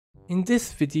In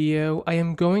this video, I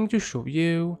am going to show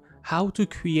you how to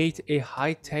create a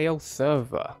Hytale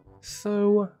server.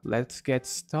 So let's get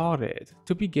started.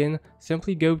 To begin,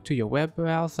 simply go to your web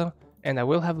browser, and I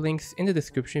will have links in the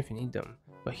description if you need them.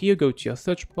 But here, go to your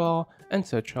search bar and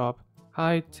search up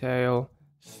Hytale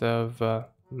Server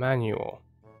Manual,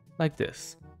 like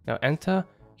this. Now enter.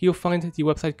 You'll find the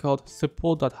website called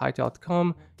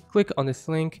support.hytale.com. Click on this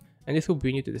link and this will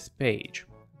bring you to this page.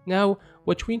 Now,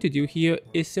 what we need to do here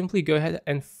is simply go ahead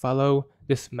and follow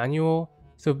this manual.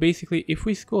 So basically, if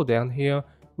we scroll down here,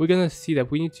 we're gonna see that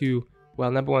we need to,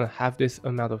 well, number one, have this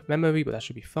amount of memory, but that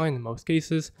should be fine in most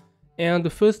cases. And the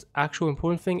first actual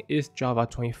important thing is Java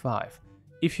 25.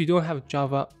 If you don't have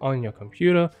Java on your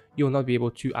computer, you will not be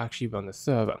able to actually run the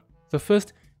server. So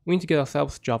first, we need to get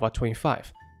ourselves Java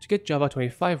 25. To get Java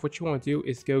 25, what you want to do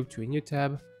is go to a new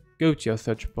tab, go to your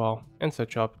search bar, and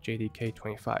search up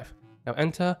JDK25. Now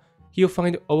enter. Here you'll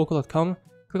find oracle.com,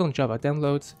 click on Java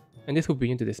Downloads, and this will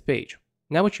bring you to this page.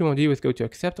 Now what you want to do is go to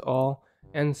Accept All,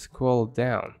 and scroll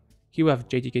down. Here we have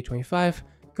JDK25,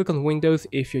 click on Windows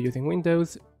if you're using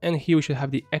Windows, and here we should have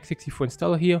the x64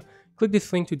 installer here. Click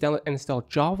this link to download and install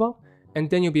Java, and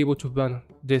then you'll be able to run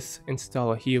this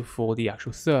installer here for the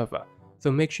actual server.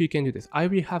 So make sure you can do this. I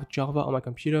already have Java on my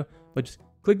computer, but just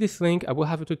click this link. I will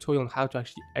have a tutorial on how to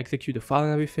actually execute the file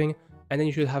and everything, and then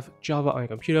you should have Java on your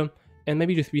computer, and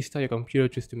maybe just restart your computer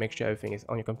just to make sure everything is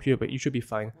on your computer, but you should be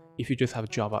fine if you just have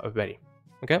Java already.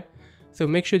 Okay? So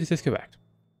make sure this is correct.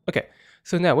 Okay,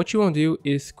 so now what you want to do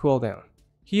is scroll down.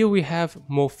 Here we have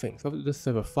more things, the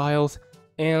server files,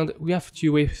 and we have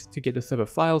two ways to get the server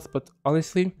files, but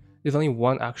honestly, there's only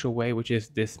one actual way, which is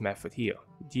this method here,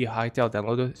 the Hytale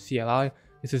Downloader CLI.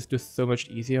 This is just so much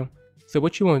easier. So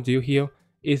what you want to do here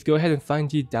is go ahead and find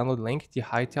the download link, the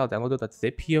Hytale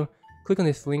Downloader.zip here. Click on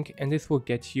this link and this will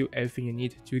get you everything you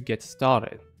need to get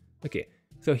started. Okay,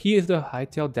 so here is the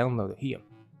Hytale Downloader here.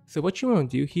 So what you want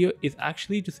to do here is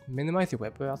actually just minimize your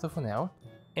web browser for now.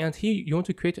 And here you want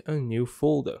to create a new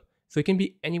folder. So it can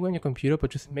be anywhere on your computer,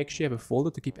 but just make sure you have a folder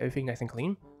to keep everything nice and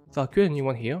clean. So I'll create a new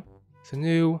one here. So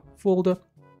new folder,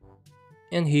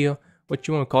 and here what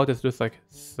you want to call it is just like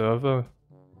server,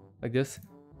 like this.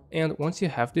 And once you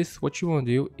have this, what you want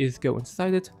to do is go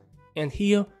inside it, and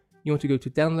here you want to go to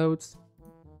downloads,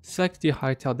 select the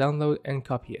Hytale download and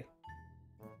copy it.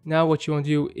 Now what you want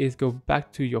to do is go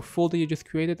back to your folder you just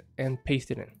created and paste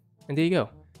it in, and there you go.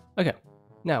 Okay,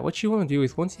 now what you want to do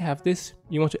is once you have this,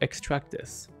 you want to extract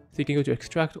this. So you can go to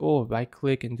extract all, right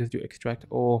click and just do extract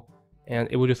all, and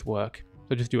it will just work.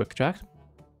 So just do extract.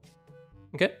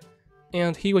 Okay,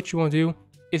 and here what you want to do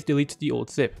is delete the old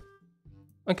zip.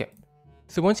 Okay,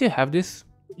 so once you have this,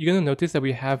 you're gonna notice that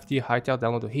we have the Hytale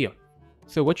downloader here.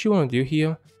 So what you want to do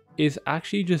here is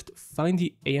actually just find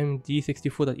the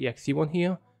AMD64.exe one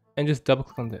here and just double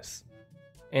click on this.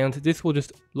 And this will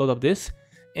just load up this,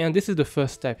 and this is the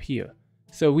first step here.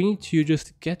 So we need to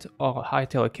just get our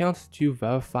Hytale account to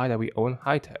verify that we own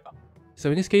Hytale. So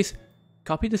in this case,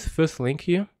 copy this first link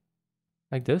here,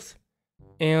 like this,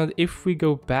 and if we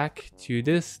go back to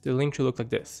this, the link should look like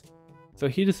this. So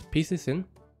here, just paste this in,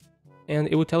 and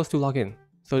it will tell us to log in.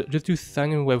 So just do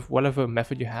sign in with whatever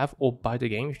method you have, or buy the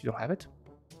game if you don't have it.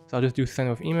 So I'll just do sign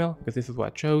in with email, because this is what I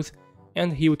chose,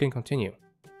 and here we can continue.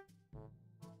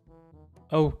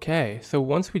 Okay, so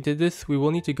once we did this, we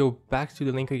will need to go back to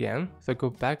the link again. So go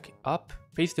back up,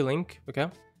 paste the link, okay,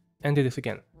 and do this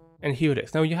again. And here it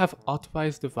is. Now you have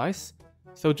authorized device,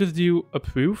 so just do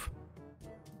approve.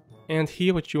 And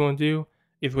here what you want to do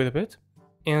is wait a bit,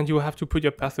 and you will have to put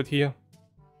your password here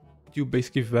to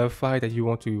basically verify that you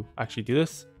want to actually do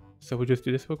this. So we'll just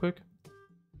do this real quick.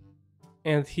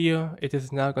 And here it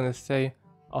is now going to say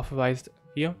authorized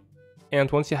here. And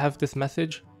once you have this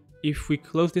message, if we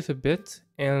close this a bit,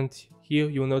 and here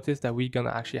you'll notice that we're going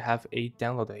to actually have a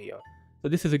downloader here. So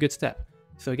this is a good step.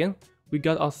 So again, we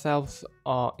got ourselves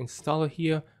our installer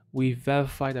here. We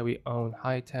verified that we own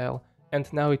Hytale,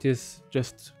 and now it is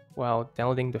just, well,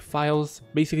 downloading the files,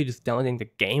 basically just downloading the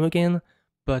game again,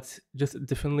 but just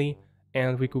differently,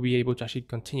 and we could be able to actually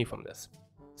continue from this.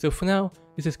 So for now,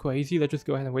 this is quite easy. Let's just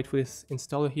go ahead and wait for this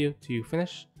installer here to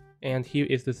finish, and here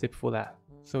is the zip for that.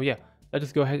 So yeah, let's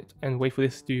just go ahead and wait for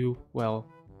this to, well,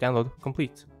 download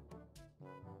complete.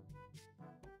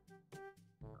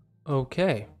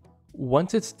 Okay,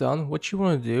 once it's done, what you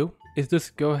want to do is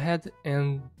just go ahead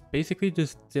and basically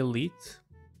just delete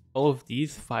all of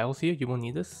these files here. You won't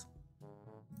need this.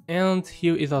 And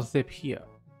here is our zip here.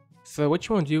 So what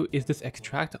you want to do is just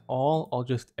extract all, or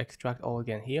just extract all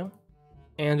again here,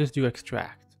 and just do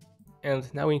extract.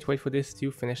 And now we need to wait for this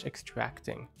to finish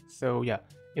extracting. So yeah,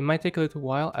 it might take a little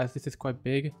while as this is quite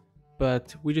big,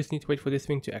 but we just need to wait for this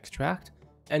thing to extract,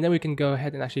 and then we can go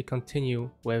ahead and actually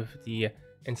continue with the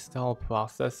install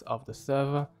process of the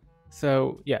server.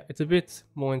 So yeah, it's a bit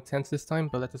more intense this time,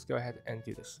 but let us go ahead and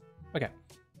do this. Okay,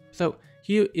 so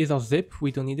here is our zip,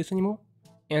 we don't need this anymore,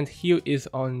 and here is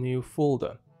our new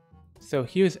folder. So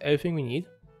here's everything we need.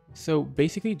 So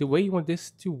basically the way you want this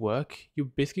to work, you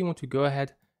basically want to go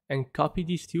ahead and copy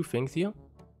these two things here,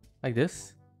 like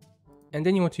this, and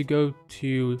then you want to go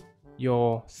to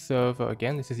your server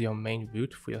again. This is your main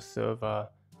root for your server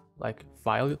like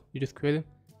file you just created,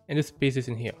 and just paste this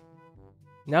in here.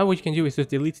 Now what you can do is just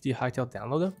delete the Hytale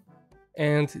downloader,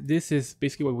 and this is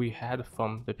basically what we had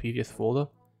from the previous folder.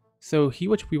 So here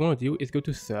what we want to do is go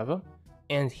to server,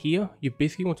 and here you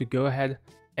basically want to go ahead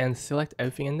and select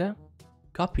everything in there,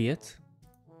 copy it,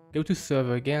 go to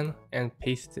server again and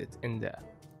paste it in there,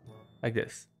 like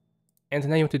this. And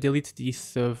now you want to delete the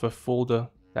server folder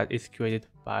that is created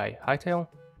by Hytale.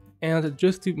 And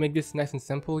just to make this nice and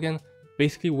simple again,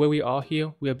 basically where we are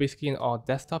here, we are basically in our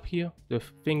desktop here, the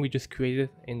thing we just created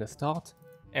in the start,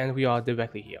 and we are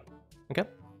directly here, okay?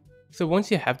 So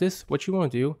once you have this, what you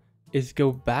want to do is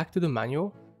go back to the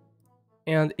manual,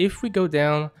 and if we go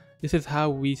down, this is how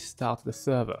we start the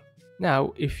server.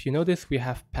 Now, if you notice, we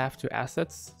have path to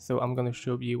assets, so I'm going to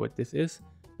show you what this is.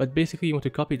 But basically, you want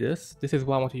to copy this. This is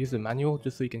why I want to use the manual,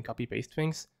 just so you can copy paste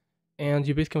things. And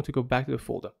you basically want to go back to the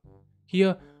folder.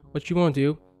 Here, what you want to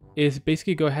do is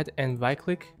basically go ahead and right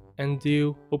click and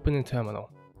do open in terminal.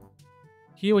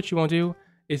 Here, what you want to do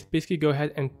is basically go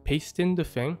ahead and paste in the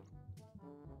thing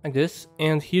like this.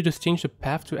 And here, just change the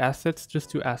path to assets just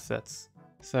to assets.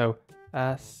 So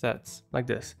assets like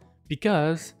this,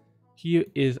 because here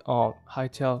is our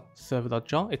Hytale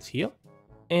server.jar, it's here,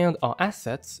 and our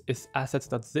assets is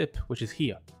assets.zip, which is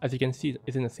here. As you can see,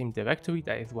 it's in the same directory,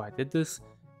 that is why I did this.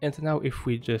 And now if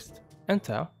we just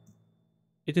enter,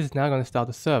 it is now going to start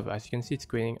the server. As you can see, it's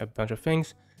creating a bunch of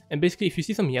things. And basically, if you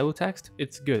see some yellow text,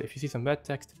 it's good. If you see some red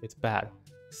text, it's bad.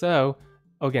 So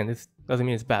again, this doesn't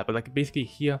mean it's bad, but like basically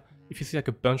here, if you see like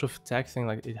a bunch of text saying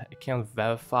like it can't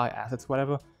verify assets,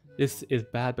 whatever, this is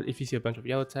bad. But if you see a bunch of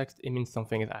yellow text, it means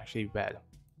something is actually bad.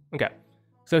 Okay,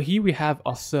 so here we have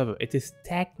our server. It is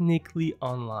technically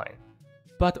online,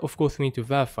 but of course we need to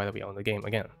verify that we own the game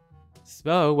again.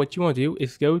 So what you want to do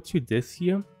is go to this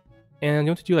here, and you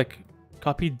want to do like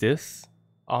copy this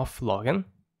off login,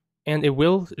 and it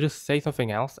will just say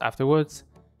something else afterwards.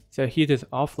 So here it is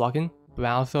off login,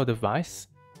 browser device.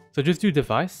 So just do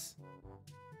device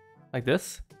like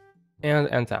this and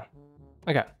enter.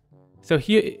 Okay. So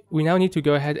here, we now need to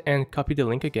go ahead and copy the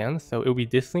link again. So it will be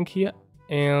this link here,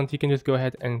 and you can just go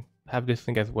ahead and have this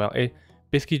link as well. It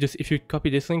basically just, if you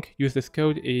copy this link, use this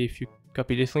code. If you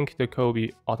copy this link, the code will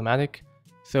be automatic.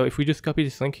 So if we just copy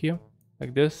this link here,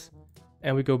 like this,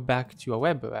 and we go back to our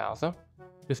web browser,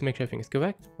 just make sure everything is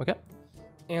correct, okay?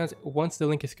 And once the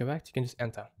link is correct, you can just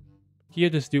enter. Here,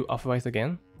 just do authorize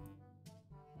again.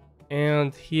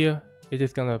 And here, it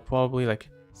is gonna probably like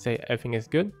say everything is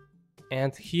good.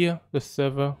 And here, the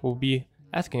server will be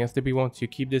asking us if we want to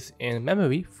keep this in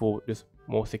memory for just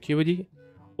more security,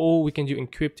 or we can do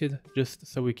encrypted just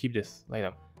so we keep this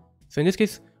later. So in this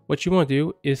case, what you want to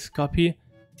do is copy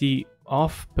the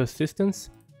off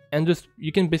persistence, and just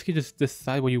you can basically just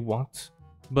decide what you want.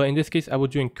 But in this case, I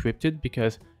would do encrypted,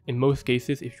 because in most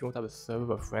cases, if you want to have a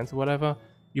server of friends or whatever,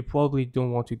 you probably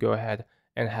don't want to go ahead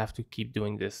and have to keep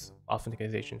doing this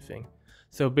authentication thing.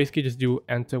 So basically just do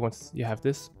enter once you have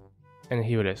this. And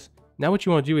here it is. Now what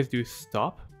you want to do is do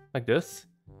stop like this,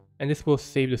 and this will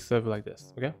save the server like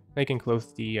this, okay? Now you can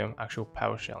close the actual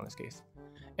PowerShell in this case.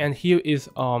 And here is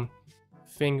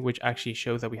thing which actually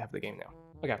shows that we have the game now.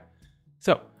 Okay,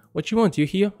 so what you want to do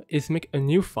here is make a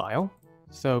new file.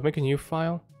 So make a new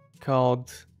file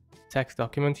called text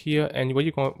document here, and what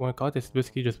you want to call it is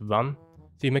basically just run.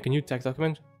 So you make a new text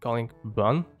document calling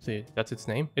run, so that's its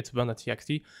name, it's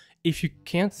run.txt. If you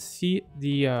can't see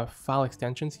the file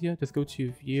extensions here, just go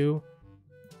to view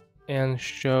and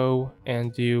show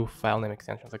and do file name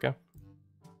extensions, okay?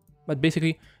 But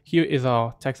basically, here is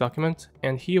our text document,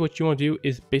 and here what you want to do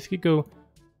is basically go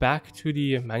back to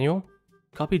the manual,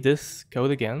 copy this code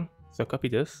again, so copy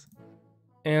this,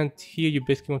 and here you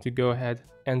basically want to go ahead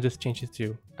and just change it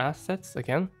to assets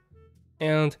again.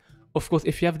 And of course,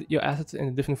 if you have your assets in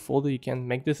a different folder, you can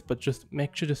make this, but just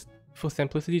make sure, just for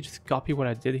simplicity, just copy what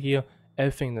I did here,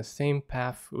 everything in the same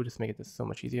path. We'll just make it so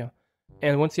much easier.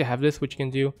 And once you have this, what you can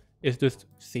do is just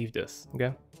save this,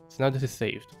 okay? So now this is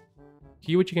saved.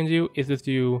 Here what you can do is just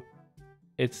do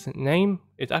its name,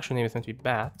 its actual name is meant to be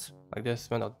bat, like this,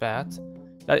 run.bat.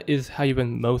 That is how you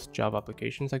run most Java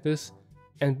applications like this.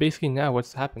 And basically now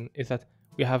what's happened is that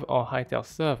we have our Hytale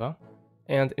server,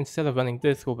 and instead of running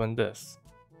this, we'll run this.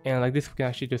 And like this, we can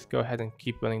actually just go ahead and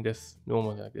keep running this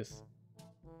normally like this.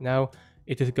 Now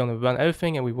it is gonna run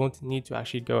everything, and we won't need to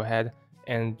actually go ahead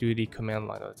and do the command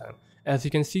line all the time. As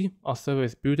you can see, our server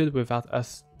is booted without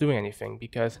us doing anything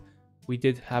because we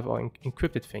did have our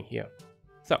encrypted thing here.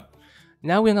 So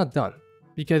now we're not done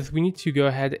because we need to go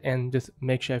ahead and just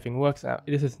make sure everything works. Now,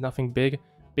 this is nothing big.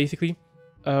 Basically,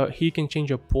 here you can change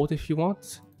your port if you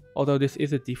want, although this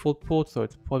is a default port, so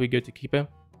it's probably good to keep it.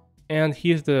 And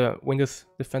here's the Windows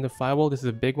Defender firewall. This is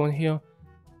a big one here.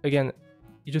 Again,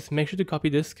 you just make sure to copy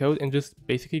this code and just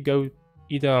basically go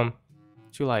either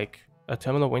to like a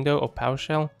terminal window or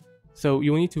PowerShell. So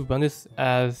you will need to run this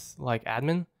as like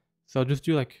admin. So just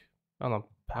do like, I don't know,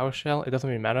 PowerShell. It doesn't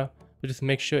really matter, but just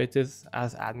make sure it is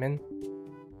as admin.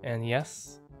 And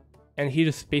yes. And here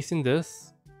just paste in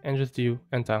this and just do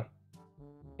enter.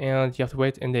 And you have to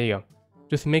wait, and there you go.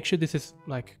 Just make sure this is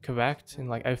like correct and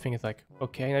like everything is like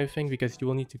okay and everything, because you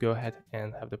will need to go ahead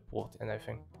and have the port and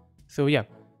everything. So yeah,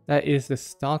 that is the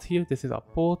start here. This is our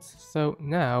port. So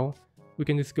now we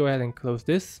can just go ahead and close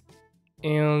this.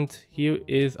 And here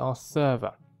is our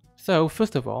server. So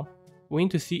first of all, we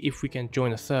need to see if we can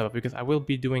join a server, because I will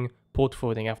be doing port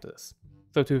forwarding after this.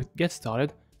 So to get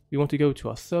started, we want to go to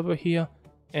our server here,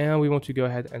 and we want to go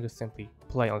ahead and just simply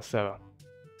play on the server.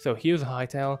 So here's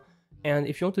Hytale, and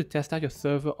if you want to test out your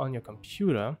server on your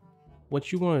computer,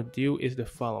 what you want to do is the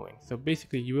following. So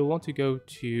basically you will want to go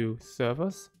to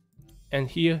servers, and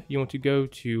here you want to go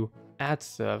to add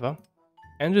server,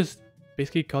 and just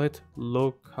basically call it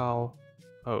localhost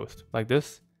like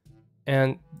this.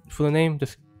 And for the name,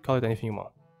 just call it anything you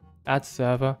want. Add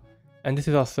server, and this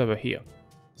is our server here.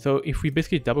 So if we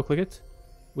basically double click it,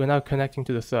 we're now connecting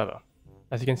to the server.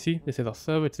 As you can see, this is our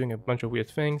server. It's doing a bunch of weird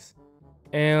things.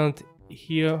 And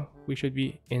here we should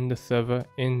be in the server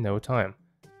in no time.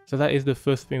 So that is the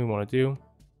first thing we want to do,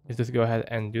 is just go ahead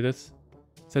and do this.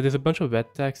 So there's a bunch of red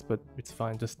text, but it's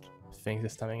fine. Just things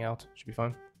that's timing out. Should be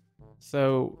fine.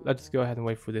 So let's go ahead and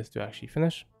wait for this to actually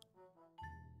finish.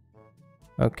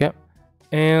 Okay.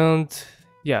 And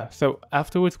yeah, so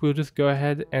afterwards we'll just go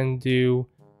ahead and do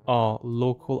our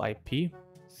local IP.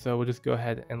 So we'll just go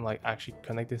ahead and like actually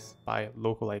connect this by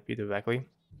local IP directly.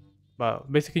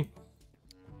 But basically,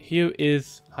 here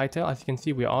is Hytale. As you can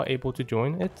see, we are able to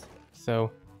join it. So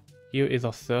here is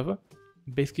our server.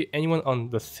 Basically, anyone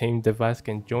on the same device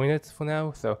can join it for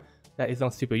now. So that is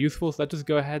not super useful. So let's just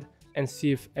go ahead and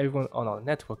see if everyone on our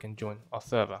network can join our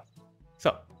server.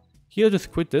 So here,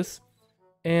 just quit this.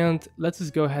 And let's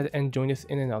just go ahead and join this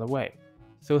in another way.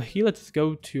 So here, let's just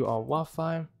go to our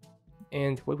Wi-Fi.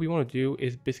 And what we want to do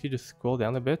is basically just scroll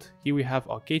down a bit. Here we have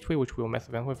our gateway, which we'll mess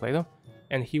around with later.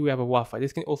 And here we have a Wi-Fi.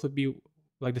 This can also be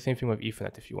like the same thing with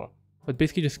Ethernet if you want. But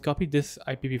basically just copy this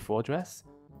IPv4 address.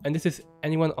 And this is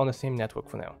anyone on the same network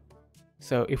for now.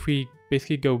 So if we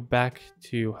basically go back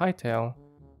to Hytale,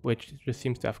 which just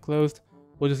seems to have closed,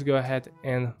 we'll just go ahead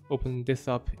and open this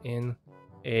up in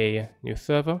a new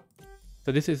server.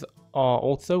 So this is our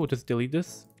old server. We'll just delete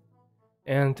this.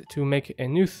 And to make a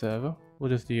new server,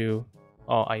 we'll just do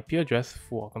our IP address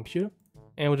for our computer,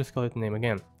 and we'll just call it name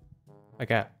again.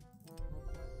 Okay.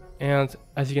 And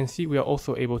as you can see, we are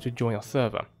also able to join our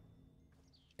server.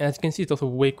 As you can see, it's also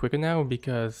way quicker now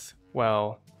because,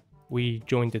 well, we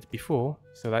joined it before,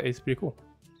 so that is pretty cool.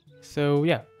 So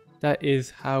yeah, that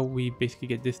is how we basically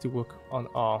get this to work on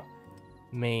our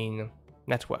main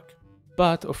network.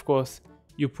 But of course,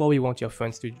 you probably want your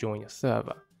friends to join your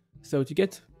server. So to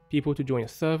get people to join a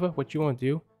server, what you want to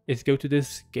do is go to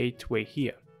this gateway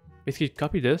here. Basically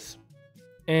copy this,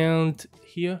 and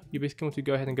here you basically want to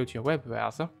go ahead and go to your web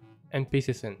browser and paste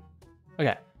this in.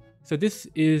 Okay, so this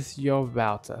is your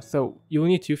router. So you will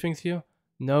need two things here.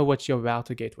 Know what your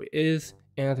router gateway is,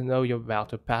 and know your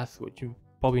router password. You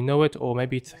probably know it, or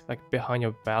maybe it's like behind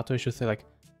your router. It should say like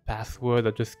password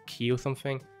or just key or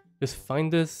something. Just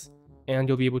find this, and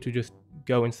you'll be able to just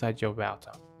go inside your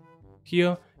router.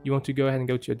 Here, you want to go ahead and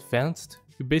go to advanced.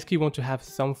 You basically want to have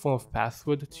some form of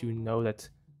password to know that,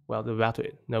 well, the router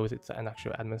knows it's an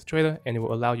actual administrator, and it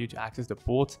will allow you to access the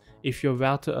ports. If your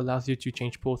router allows you to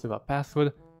change ports without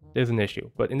password, there's an issue.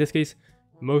 But in this case,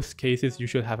 most cases you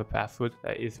should have a password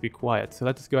that is required. So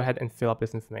let's go ahead and fill up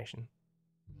this information.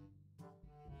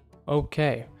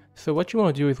 Okay, so what you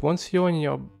want to do is once you're in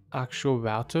your actual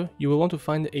router, you will want to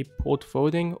find a port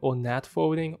forwarding or NAT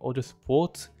forwarding or just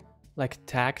port like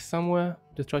tag somewhere.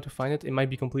 Just try to find it. It might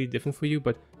be completely different for you,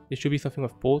 but it should be something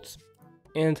with ports.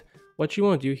 And what you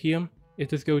want to do here is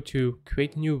just go to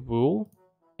create new rule,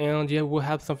 and yeah, we'll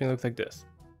have something that looks like this.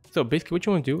 So basically what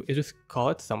you want to do is just call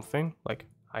it something like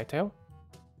Hytale.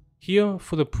 Here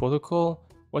for the protocol,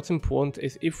 what's important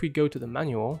is if we go to the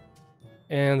manual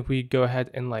and we go ahead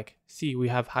and like see we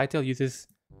have Hytale uses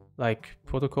like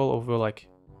protocol over like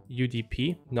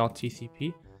UDP, not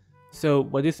TCP. So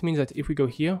what this means that if we go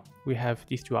here, we have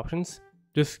these two options.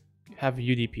 Just have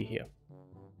UDP here.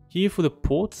 Here for the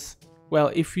ports,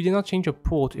 well, if you did not change your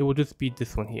port, it will just be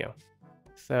this one here.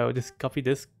 So just copy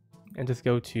this and just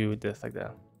go to this like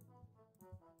that.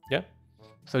 Yeah.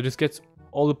 So just get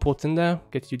all the ports in there,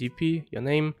 get UDP, your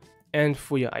name, and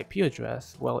for your IP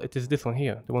address, well, it is this one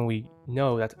here, the one we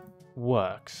know that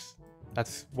works.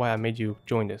 That's why I made you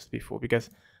join this before, because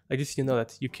like this you know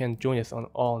that you can join this on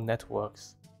all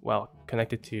networks while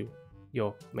connected to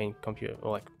your main computer,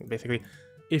 or like basically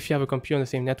if you have a computer on the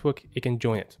same network, it can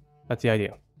join it. That's the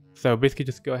idea. So basically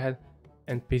just go ahead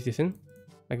and paste this in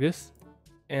like this,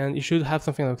 and you should have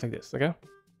something that looks like this, okay?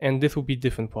 And this will be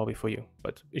different probably for you,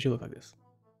 but it should look like this.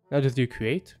 Now just do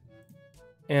create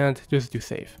and just do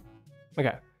save.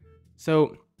 Okay,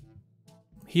 so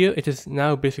here it is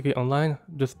now basically online.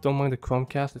 Just don't mind the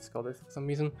Chromecast, it's called this for some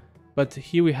reason. But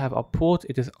here we have our port,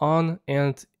 it is on,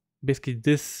 and basically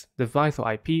this device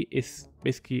or IP is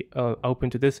basically open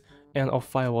to this, and our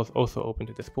firewall is also open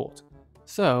to this port.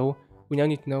 So we now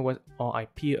need to know what our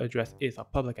IP address is, our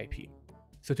public IP.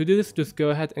 So to do this, just go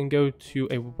ahead and go to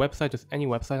a website, just any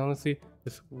website honestly,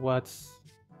 just what's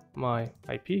my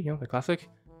IP, you know, the classic,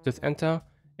 just enter,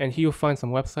 and here you'll find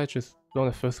some websites, just go on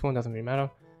the first one, doesn't really matter,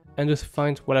 and just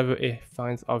find whatever it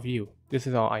finds of you. This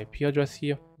is our IP address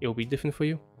here, it will be different for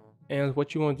you, and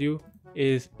what you want to do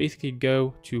is basically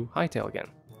go to Hytale again,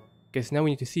 because now we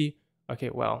need to see, okay,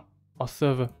 well, our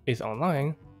server is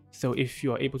online, so if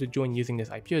you are able to join using this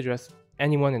IP address,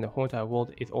 anyone in the whole entire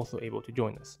world is also able to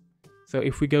join us. So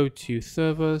if we go to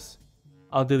servers,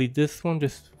 I'll delete this one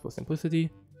just for simplicity,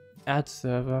 add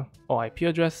server or IP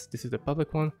address, this is the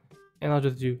public one, and I'll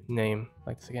just do name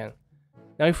like this again.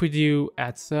 Now if we do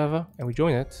add server and we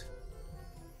join it,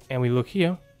 and we look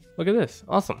here, look at this,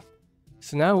 awesome.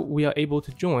 So now we are able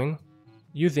to join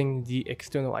using the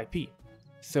external IP.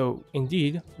 So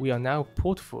indeed, we are now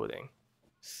port forwarding.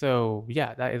 So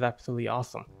yeah, that is absolutely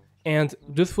awesome. And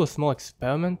just for a small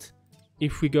experiment,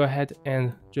 if we go ahead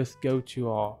and just go to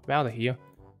our router here,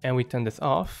 and we turn this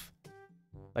off,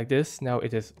 like this, now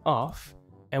it is off,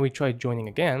 and we try joining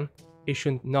again, it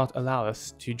should not allow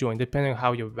us to join. Depending on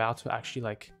how your router actually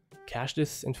like cache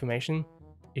this information,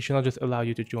 it should not just allow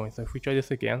you to join. So if we try this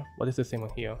again, well, it's the same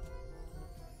one here.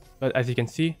 But as you can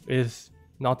see, it is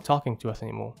not talking to us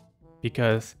anymore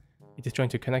because it is trying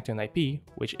to connect to an IP,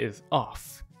 which is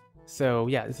off. So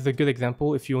yeah, this is a good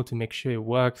example if you want to make sure it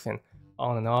works and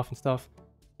on and off and stuff.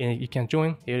 And you can't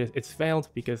join, here it is, it's failed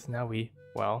because now we,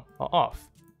 well, are off.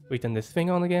 We turn this thing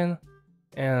on again,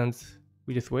 and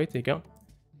we just wait, there you go.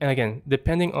 And again,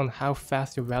 depending on how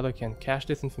fast your router can cache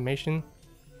this information,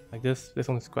 like this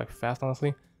one is quite fast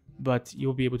honestly, but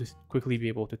you'll be able to quickly be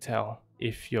able to tell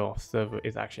if your server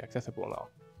is actually accessible or not.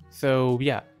 So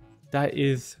yeah, that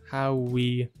is how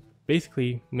we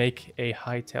basically make a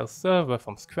Hytale server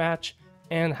from scratch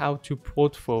and how to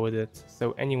port forward it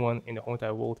so anyone in the whole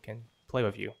entire world can play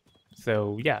with you.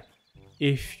 So yeah,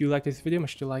 if you like this video, make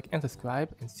sure to like and subscribe,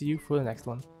 and see you for the next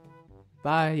one.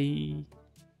 Bye!